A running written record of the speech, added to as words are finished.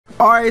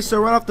Alright, so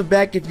right off the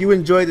back, if you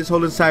enjoyed this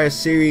whole entire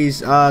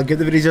series, give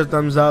the video a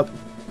thumbs up.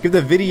 Give the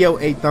video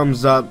a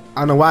thumbs up. I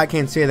don't know why I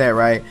can't say that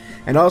right.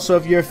 And also,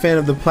 if you're a fan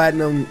of the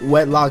Platinum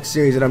Wetlock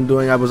series that I'm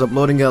doing, I was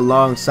uploading it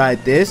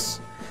alongside this.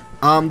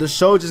 The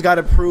show just got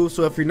approved,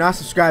 so if you're not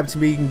subscribed to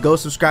me, you can go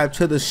subscribe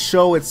to the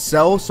show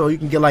itself, so you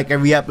can get like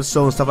every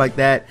episode and stuff like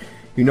that.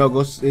 You know,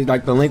 go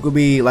like the link will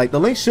be like the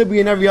link should be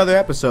in every other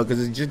episode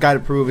because it just got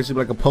approved. It should be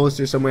like a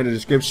poster somewhere in the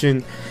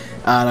description,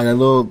 like a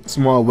little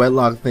small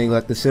Wetlock thing,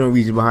 like the cinema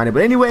region behind it.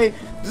 But anyway,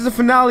 this is the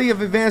finale of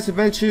Advanced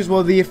Adventures.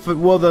 Well,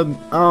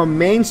 the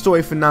main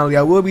story finale.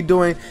 I will be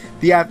doing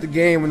the after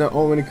game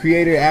when the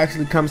creator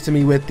actually comes to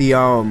me with the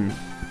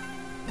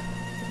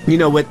you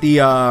know, with the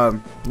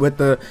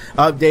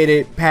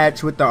updated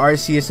patch with the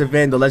RCS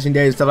event, the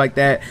legendaries and stuff like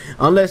that.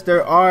 Unless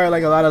there are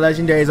like a lot of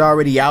legendaries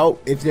already out.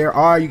 If there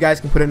are, you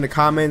guys can put it in the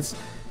comments.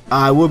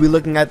 I will be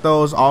looking at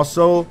those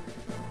also.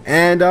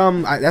 And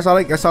that's all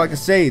I can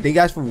say. Thank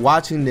you guys for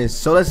watching this.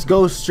 So let's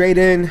go straight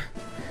in,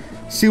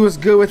 see what's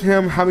good with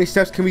him. How many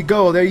steps can we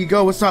go? There you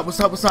go. What's up? What's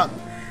up? What's up?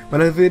 But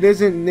if it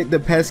isn't Nick,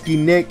 the pesky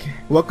Nick,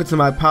 welcome to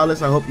my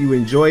palace. I hope you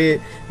enjoy it,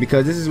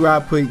 because this is where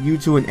I put you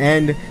to an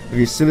end of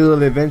your silly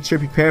little adventure.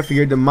 Prepare for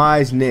your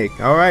demise, Nick.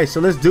 Alright, so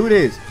let's do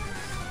this.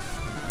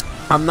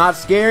 I'm not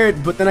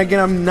scared, but then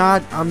again, I'm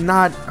not. I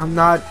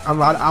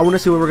want to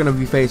see what we're going to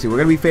be facing. We're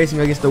going to be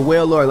facing against the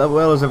Whale Lord. Level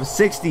Whale is of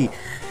 60.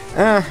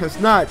 It's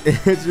not.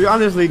 It's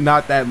honestly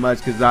not that much,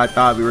 because I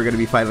thought we were going to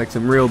be fighting like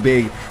some real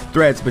big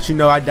threats, but you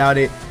know, I doubt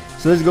it.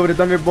 So let's go with the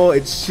Thunderbolt.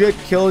 It should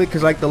kill it,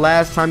 because like the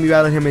last time you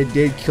battled him, it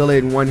did kill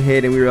it in one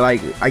hit, and we were like,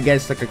 I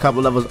guess like a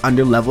couple levels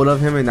under leveled of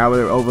him, and now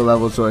we're over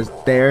leveled, so it's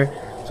there.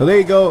 So there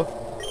you go,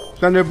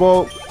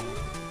 Thunderbolt.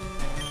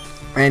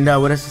 And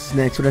what else is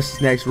next? What else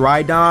is next?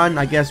 Rhydon.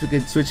 I guess we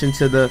could switch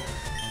into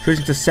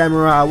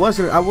Samurai. I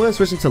was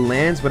switching to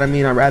Lance, but I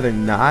mean, I'd rather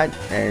not.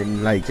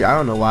 And like, I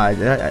don't know why.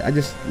 I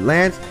just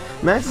Lance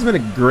has been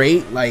a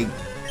great like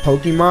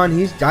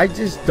Pokemon. I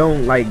just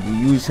don't like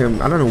use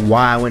him. I don't know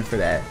why I went for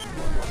that.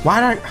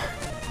 Why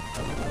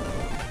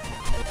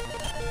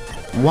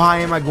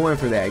am I going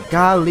for that?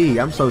 Golly,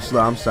 I'm so slow.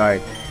 I'm sorry.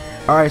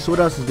 All right, so what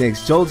else is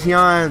next?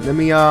 Jolteon.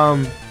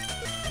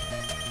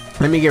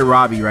 Let me get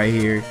Robbie right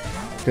here,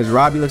 because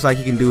Robbie looks like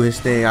he can do his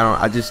thing.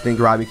 I just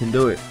think Robbie can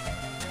do it.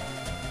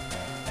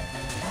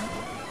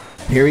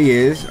 Here he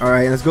is. All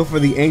right, let's go for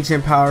the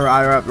ancient power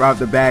right off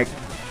the back.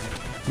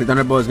 The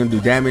Thunderbolt is gonna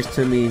do damage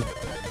to me.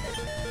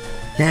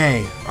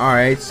 Dang. All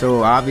right,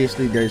 so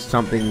obviously there's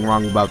something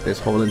wrong about this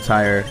whole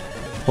entire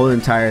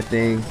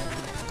thing.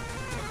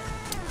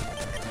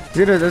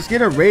 Let's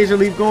get a Razor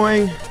Leaf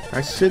going.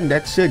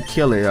 That should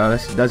kill it.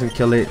 This doesn't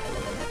kill it.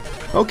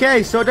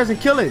 Okay, so it doesn't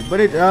kill it, but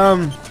it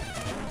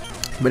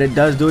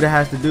does do what it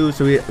has to do,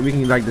 so we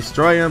can like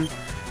destroy him.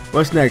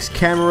 What's next?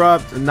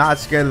 Camerupt. I'm not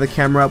scared of the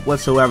Camerupt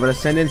whatsoever. Let's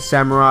send in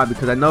Samurai,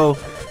 because I know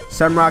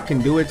Samurai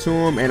can do it to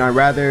him, and I'd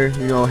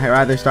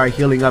rather start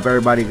healing up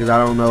everybody, because I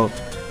don't know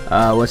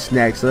what's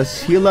next. So let's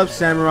heal up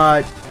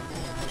Samurai.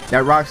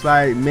 That Rock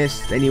Slide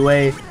missed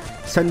anyway.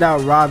 Send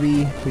out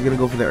Robbie. He's gonna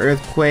go for the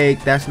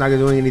Earthquake. That's not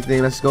doing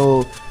anything. Let's go.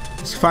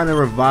 Let's find a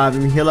revive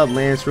him. Heal up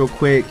Lance real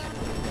quick.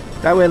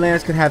 That way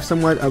Lance can have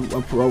somewhat a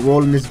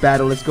role in this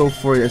battle. Let's go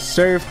for a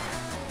Surf.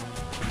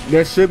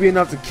 That should be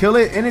enough to kill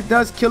it, and it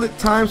does kill it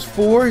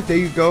 ×4. There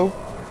you go.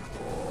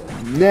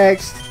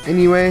 Next,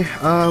 anyway,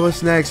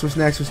 what's next? What's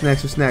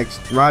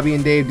next? Robbie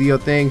and Dave, do your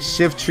thing.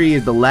 Shift Tree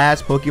is the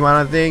last Pokemon,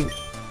 I think.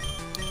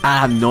 I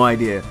have no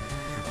idea.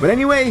 But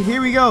anyway,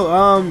 here we go.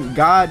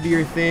 God, do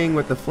your thing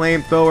with the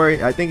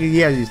flamethrower. I think he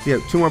has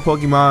 2 more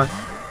Pokemon.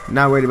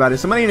 Not worried about it.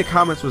 Somebody in the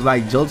comments was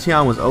like,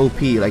 Jolteon was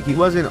OP. Like, he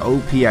wasn't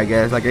OP, I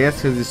guess. Like, I guess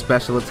because his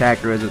special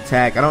attack or his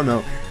attack. I don't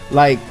know.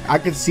 Like, I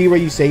could see where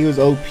you say he was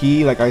OP.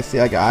 Like, I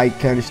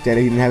can understand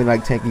it. He didn't have any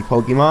like tanky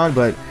Pokemon,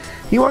 but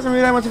he wasn't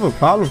really that much of a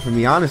problem for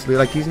me, honestly.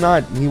 Like, he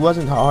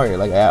wasn't hard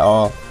like at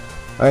all.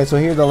 Alright, so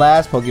here's the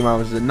last Pokemon,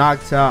 which is the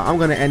Noctowl. I'm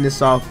gonna end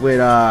this off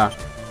with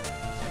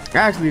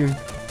actually,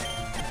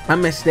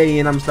 I'm gonna stay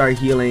in. I'm gonna start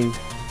healing,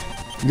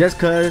 just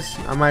cause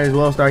I might as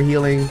well start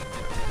healing.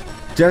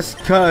 Just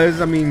cause,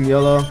 I mean,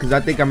 YOLO, cause I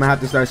think I'm gonna have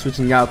to start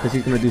switching out, cause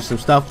he's gonna do some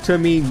stuff to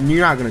me.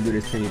 You're not gonna do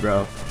this to me,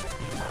 bro.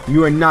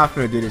 You are not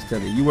gonna do this to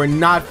me. You are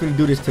not gonna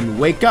do this to me.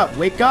 Wake up,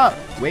 wake up,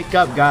 wake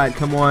up, God.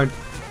 Come on,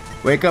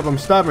 wake up. I'm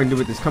stubborn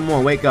with this. Come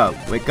on, wake up,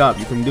 wake up.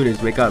 You can do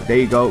this. Wake up. There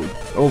you go.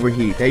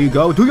 Overheat. There you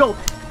go. Do your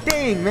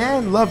thing,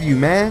 man. Love you,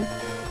 man.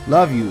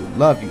 Love you,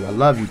 love you. I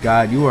love you,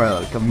 God. You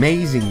are like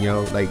amazing,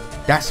 yo. Like,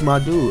 that's my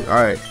dude. All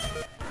right.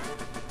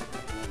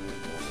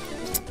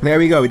 There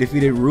we go. We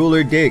defeated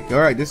Ruler Dick. All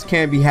right, this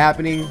can't be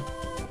happening.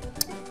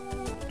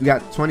 We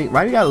got 20.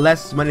 Right, we got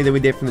less money than we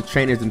did from the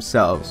trainers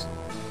themselves.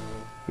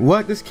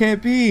 What? This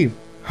can't be.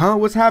 Huh?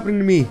 What's happening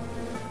to me?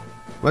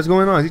 What's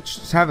going on? Is he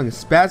just having a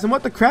spasm?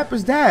 What the crap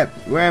is that?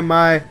 Where am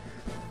I?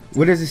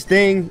 What is this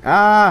thing?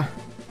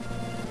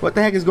 What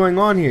the heck is going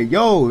on here?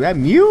 Yo, that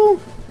Mew?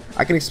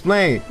 I can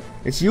explain.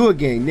 It's you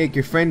again, Nick.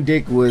 Your friend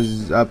Dick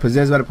was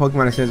possessed by the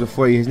Pokemon I said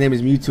before you. His name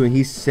is Mewtwo, and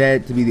he's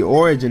said to be the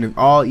origin of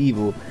all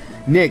evil.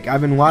 Nick,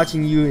 I've been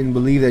watching you and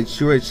believe that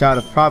you're a child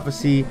of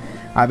prophecy.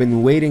 I've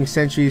been waiting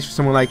centuries for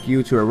someone like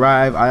you to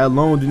arrive. I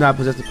alone do not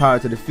possess the power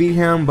to defeat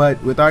him,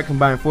 but with our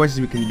combined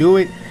forces we can do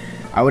it.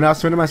 I will now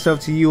surrender myself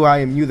to you. I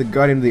am you, the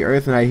guardian of the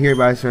earth, and I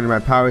hereby surrender my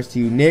powers to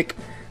you, Nick.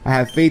 I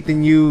have faith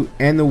in you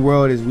and the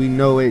world as we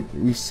know it.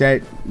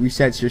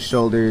 Resets your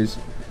shoulders.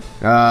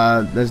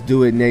 Let's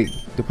do it, Nick.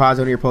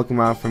 Deposit on your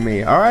Pokemon for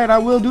me. Alright, I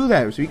will do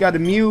that. So we got a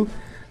Mew.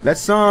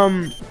 Let's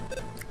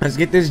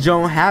get this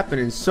joint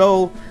happening.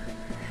 So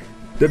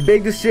the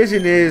big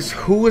decision is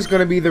who is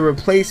gonna be the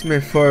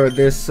replacement for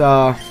this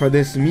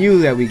Mew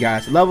that we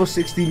got. It's level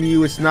 60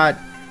 Mew. It's not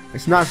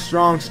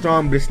strong,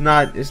 but it's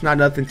not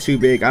nothing too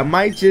big. I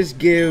might just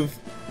give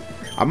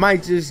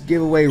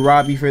away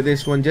Robbie for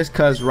this one, just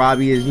cause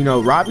Robbie is,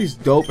 Robbie's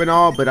dope and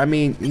all, but I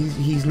mean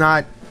he's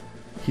not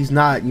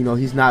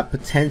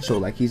potential.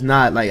 Like he's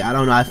not, like, I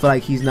don't know, I feel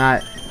like he's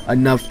not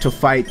enough to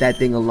fight that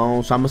thing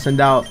alone. So I'm gonna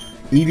send out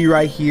Eevee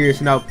right here,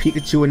 send out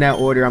Pikachu in that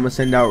order. I'm gonna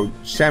send out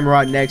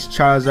Samurott next,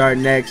 Charizard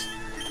next,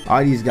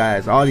 all these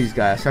guys.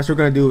 That's what we're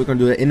gonna do. We're gonna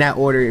do it in that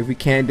order. If we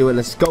can't do it,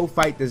 let's go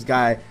fight this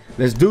guy.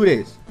 Let's do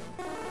this.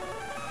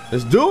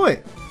 Let's do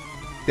it.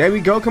 There we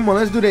go. Come on,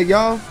 let's do that,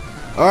 y'all.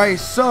 Alright,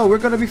 so we're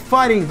gonna be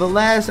fighting the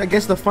last, I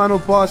guess the final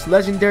boss,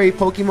 legendary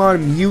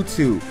Pokemon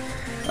Mewtwo.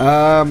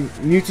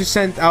 Mewtwo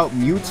sent out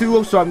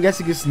Mewtwo, so I'm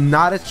guessing it's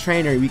not a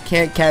trainer. We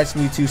can't catch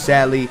Mewtwo,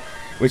 sadly,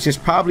 which is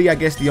probably, I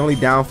guess, the only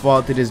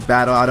downfall to this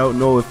battle. I don't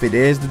know if it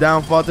is the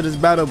downfall to this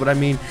battle, but I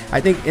mean, I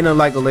think in a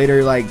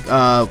later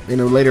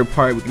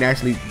part we can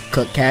actually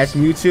catch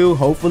Mewtwo.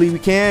 Hopefully we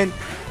can.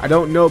 I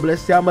don't know, but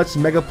let's see how much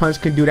Mega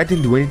Punch can do. That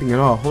didn't do anything at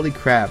all. Holy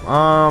crap.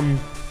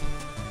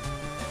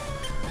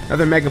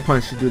 Another Mega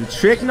Punch should do the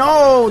trick.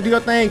 No, do your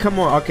thing. Come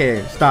on.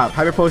 Okay, stop.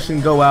 Hyper Potion,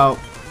 go out.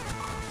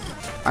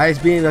 Ice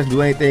Beam doesn't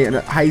do anything. And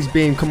Ice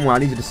Beam, come on. I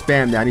need you to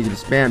spam that. I need you to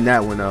spam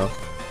that one though.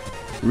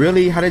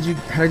 Really? How did you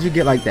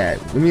get like that?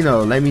 Let me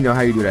know. Let me know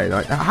how you do that.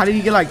 Like, how did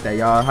he get like that,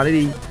 y'all? How did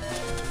he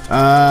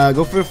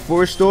go for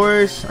 4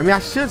 stores? I mean, I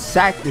should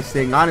sack this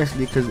thing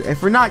honestly, because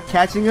if we're not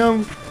catching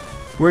him,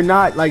 we're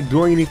not like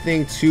doing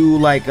anything too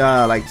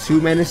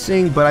too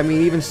menacing. But I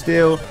mean, even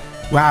still.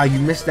 Wow, you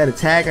missed that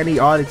attack. I need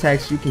all the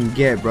attacks you can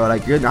get, bro.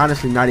 Like, you're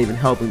honestly not even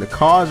helping the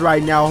cause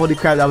right now. Holy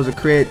crap, that was a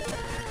crit.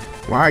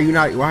 Why are you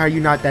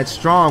not that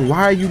strong?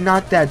 Why are you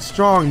not that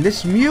strong?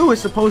 This Mew is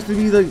supposed to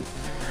be the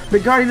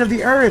guardian of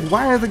the earth.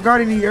 Why is the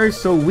guardian of the earth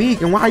so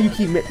weak? And why you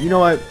keep, you know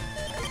what?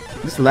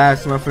 This is the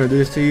last time I'm gonna do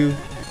this to you.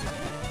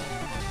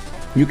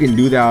 You can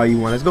do that all you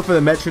want. Let's go for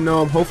the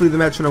metronome. Hopefully the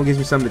metronome gives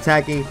me some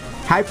attacking.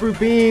 Hyper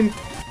Beam,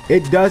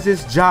 it does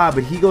its job,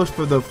 but he goes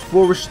for the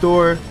full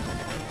restore.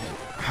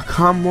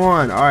 Come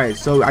on. Alright,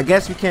 so I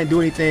guess we can't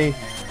do anything.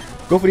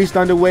 Go for these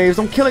Thunder Waves.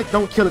 Don't kill it.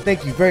 Don't kill it.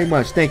 Thank you very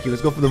much. Thank you.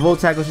 Let's go for the Volt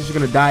Tackle since you're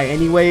going to die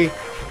anyway.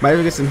 Might as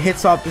well get some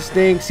hits off this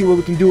thing. See what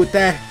we can do with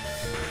that.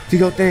 Do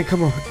your thing.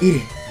 Come on.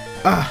 Eat it.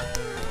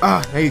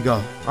 There you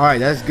go. Alright,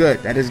 that's good.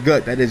 That is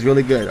good. That is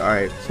really good.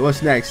 Alright, so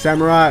what's next?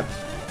 Samurott.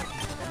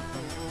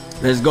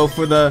 Let's go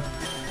for the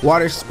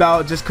Water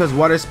Spout. Just because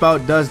Water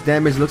Spout does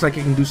damage. Looks like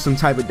it can do some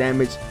type of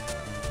damage.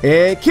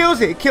 It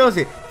kills it. It kills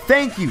it.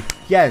 Thank you.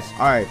 Yes.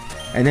 Alright.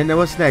 And then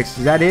what's next?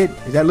 Is that it?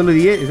 Is that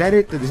literally it? Is that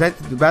it? Is that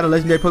the battle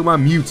legendary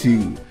Pokemon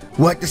Mewtwo?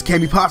 What? This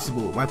can't be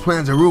possible. My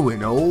plans are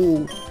ruined.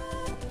 Oh.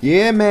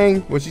 Yeah,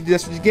 man.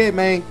 That's what you get,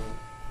 man.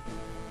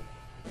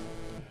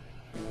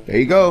 There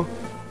you go.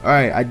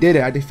 Alright, I did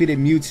it. I defeated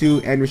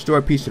Mewtwo and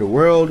restored peace to the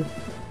world.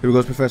 Here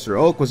goes Professor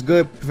Oak. What's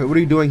good? What are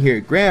you doing here?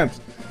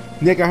 Gramps.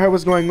 Nick, I heard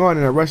what's going on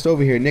and I rushed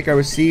over here. Nick, I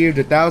received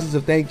the thousands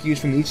of thank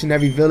yous from each and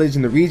every village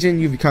in the region.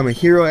 You've become a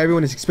hero.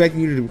 Everyone is expecting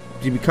you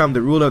to become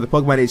the ruler of the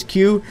Pokemon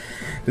HQ.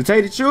 To tell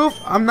you the truth,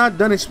 I'm not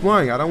done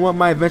exploring. I don't want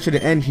my adventure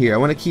to end here. I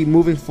want to keep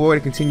moving forward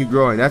and continue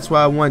growing. That's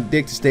why I want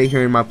Dick to stay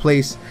here in my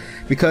place,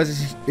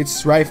 because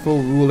it's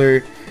rightful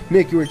ruler.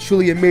 Nick, you are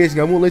truly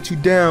amazing. I won't let you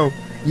down.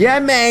 Yeah,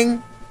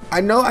 man. I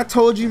know. I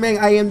told you, man.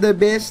 I am the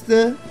best.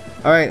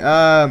 Alright,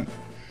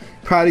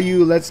 proud of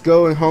you. Let's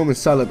go home and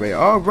celebrate.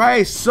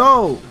 Alright,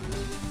 so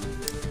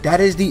that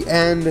is the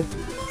end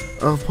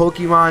of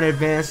Pokemon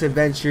Advanced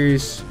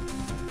Adventures.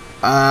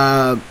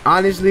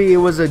 Honestly, it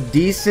was a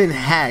decent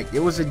hack. It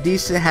was a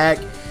decent hack,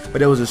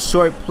 but it was a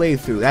short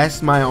playthrough.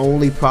 That's my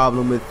only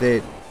problem with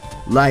it.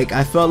 Like,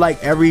 I felt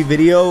like every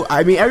video,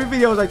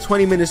 was like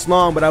 20 minutes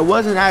long, but I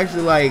wasn't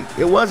actually like,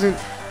 it wasn't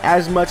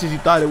as much as you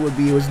thought it would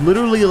be. It was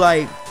literally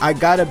like, I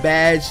got a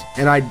badge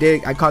and I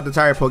caught the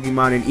entire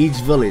Pokemon in each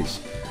village.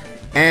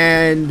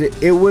 And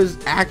it was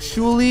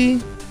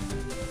actually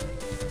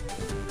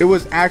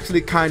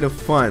kind of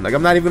fun. Like,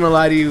 I'm not even gonna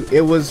lie to you,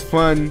 it was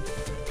fun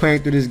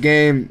playing through this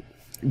game,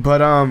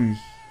 but I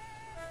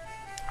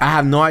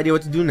have no idea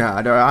what to do now.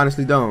 I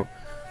honestly don't.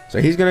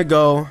 So he's gonna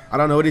go. I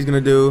don't know what he's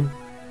gonna do.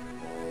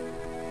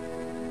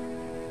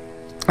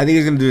 I think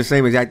he's gonna do the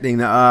same exact thing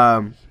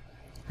that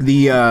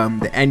the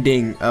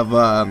ending of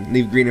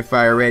Leaf Green and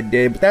Fire Red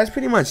did. But that's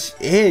pretty much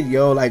it,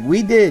 yo. Like,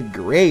 we did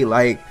great.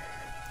 Like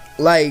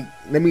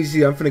let me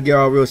see. I'm finna get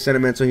all real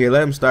sentimental here.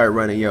 Let him start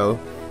running, yo.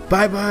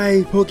 Bye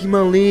bye,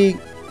 Pokemon League.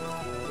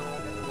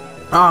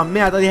 Oh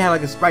man, I thought he had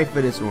like a sprite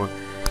for this one.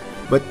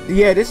 But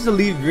yeah, this is a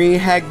leaf green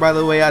hack, by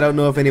the way. I don't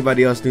know if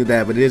anybody else knew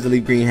that, but it is a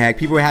leaf green hack.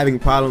 People were having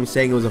problems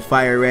saying it was a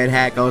fire red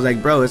hack. I was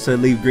like, bro, it's a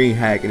leaf green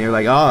hack. And they were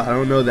like, oh, I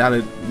don't know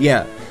that.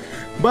 Yeah.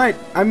 But,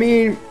 I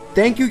mean,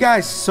 thank you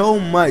guys so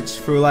much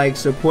for, like,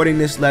 supporting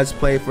this Let's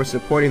Play, for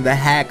supporting the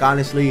hack,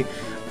 honestly.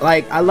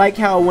 Like, I like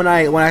how when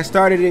I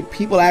started it,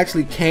 people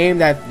actually came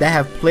that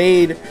have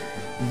played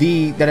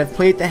the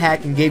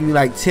hack and gave me,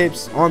 like,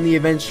 tips on the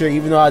adventure,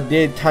 even though I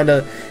did kind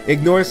of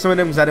ignore some of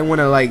them because I didn't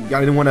want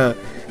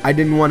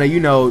to,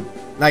 you know,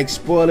 like,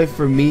 spoil it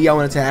for me. I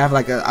wanted to have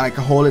like a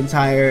whole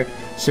entire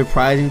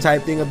surprising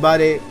type thing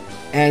about it.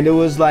 And it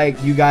was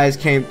like you guys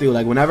came through.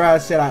 Like, whenever I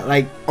said,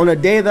 like, on the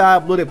day that I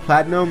uploaded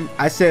platinum,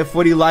 I said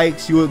 40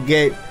 likes you would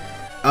get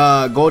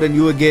golden,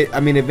 you would get, I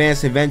mean,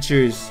 advanced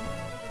adventures.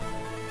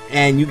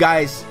 And you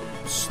guys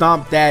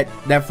stomped that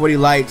 40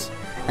 likes,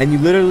 and you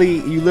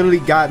literally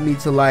got me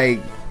to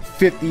like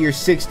 50 or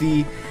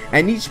 60,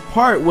 and each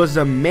part was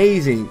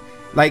amazing.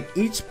 Like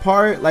each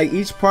part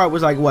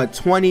was like what,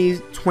 20,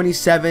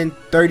 27,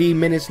 30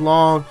 minutes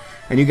long,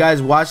 and you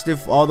guys watched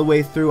it all the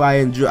way through.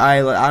 I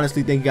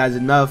honestly thank you guys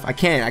enough. I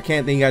can't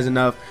thank you guys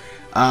enough.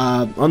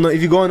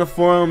 If you go on the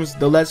forums,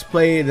 the Let's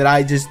Play that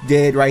I just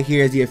did right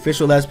here is the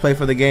official Let's Play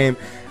for the game.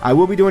 I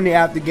will be doing the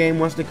after game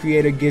once the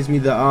creator gives me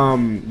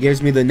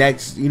the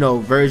next, you know,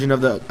 version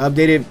of the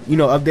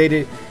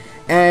updated,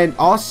 and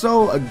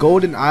also a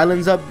Golden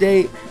Islands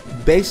update.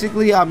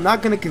 Basically, I'm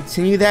not gonna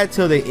continue that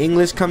till the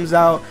English comes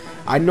out.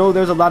 I know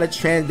there's a lot of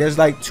there's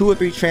like 2 or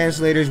 3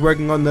 translators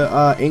working on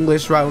the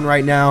English route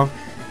right now,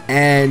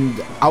 and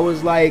I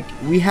was like,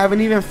 we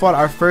haven't even fought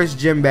our first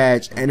gym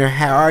badge, and there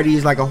already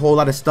is like a whole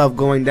lot of stuff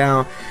going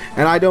down,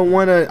 and I don't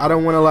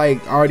wanna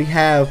like already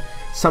have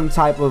some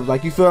type of,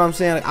 like, you feel what I'm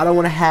saying? Like, I don't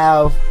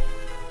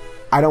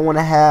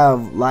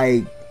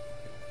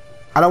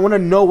wanna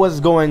know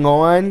what's going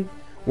on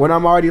when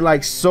I'm already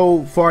like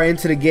so far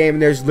into the game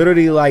and there's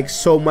literally like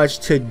so much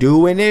to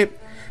do in it.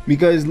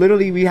 Because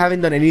literally we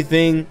haven't done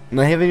anything, and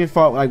I haven't even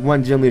fought like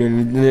 1 gym leader,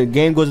 and the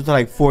game goes into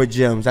like 4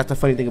 gyms. That's the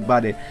funny thing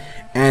about it.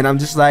 And I'm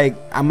just like,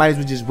 I might as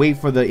well just wait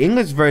for the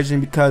English version,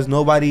 because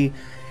nobody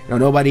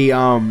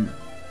wants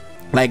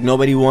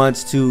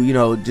to, you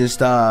know,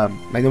 just like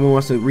nobody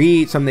wants to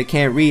read something they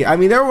can't read. I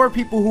mean, there were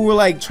people who were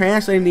like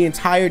translating the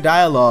entire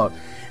dialogue,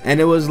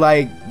 and it was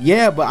like,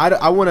 yeah, but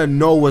I want to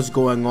know what's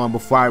going on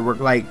before I work.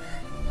 Like,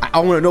 I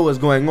want to know what's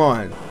going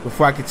on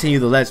before I continue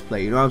the Let's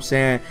Play, you know what I'm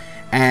saying?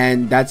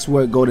 And that's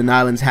where Golden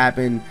Islands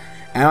happened.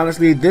 And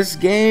honestly, this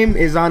game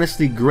is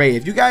honestly great.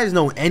 If you guys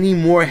know any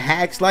more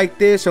hacks like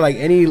this, or like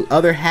any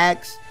other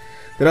hacks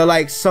that are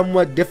like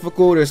somewhat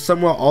difficult or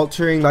somewhat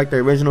altering like the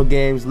original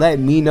games, let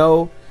me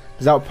know,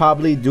 because I'll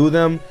probably do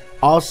them.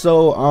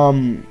 Also,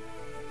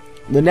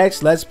 the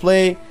next Let's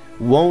Play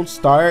won't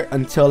start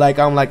until like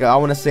I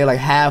want to say like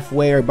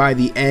halfway or by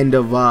the end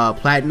of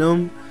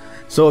Platinum.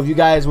 So if you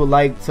guys would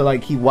like to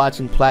like keep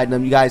watching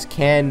Platinum, you guys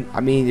can.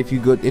 I mean, if you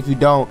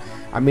don't,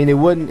 I mean, it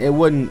wouldn't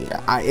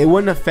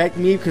affect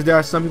me, because there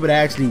are some people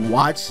that actually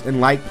watch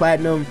and like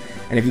Platinum,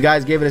 and if you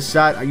guys gave it a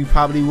shot, you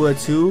probably would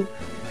too.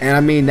 And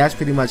I mean, that's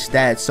pretty much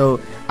that. So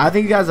I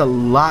thank you guys a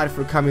lot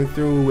for coming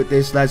through with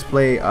this Let's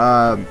Play.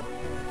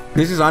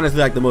 This is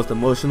honestly like the most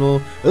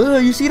emotional.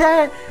 You see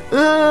that?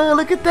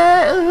 Look at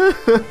that.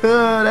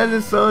 That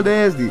is so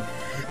nasty.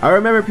 I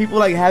remember people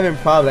like having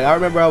problems. Like, I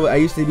remember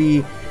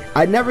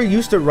I never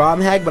used to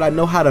ROM hack, but I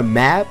know how to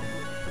map,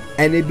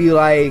 and it'd be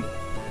like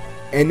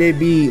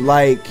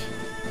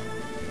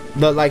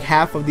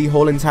half of the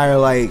whole entire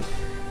like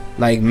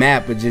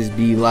map would just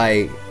be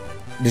like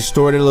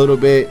distorted a little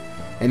bit,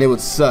 and it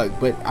would suck.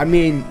 But I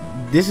mean,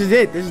 this is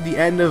it. This is the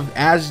end of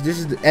Azure. This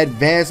is the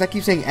advanced. I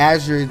keep saying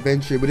Azure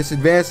Adventure, but it's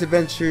Advanced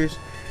Adventures,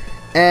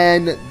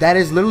 and that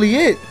is literally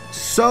it.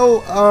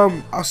 So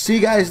I'll see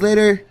you guys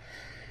later.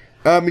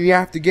 In the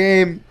after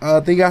game.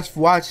 Thank you guys for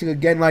watching.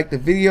 Again, like the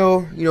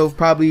video, you know,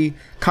 probably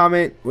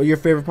comment what your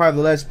favorite part of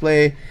the Let's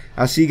Play.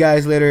 I'll see you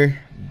guys later.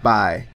 Bye.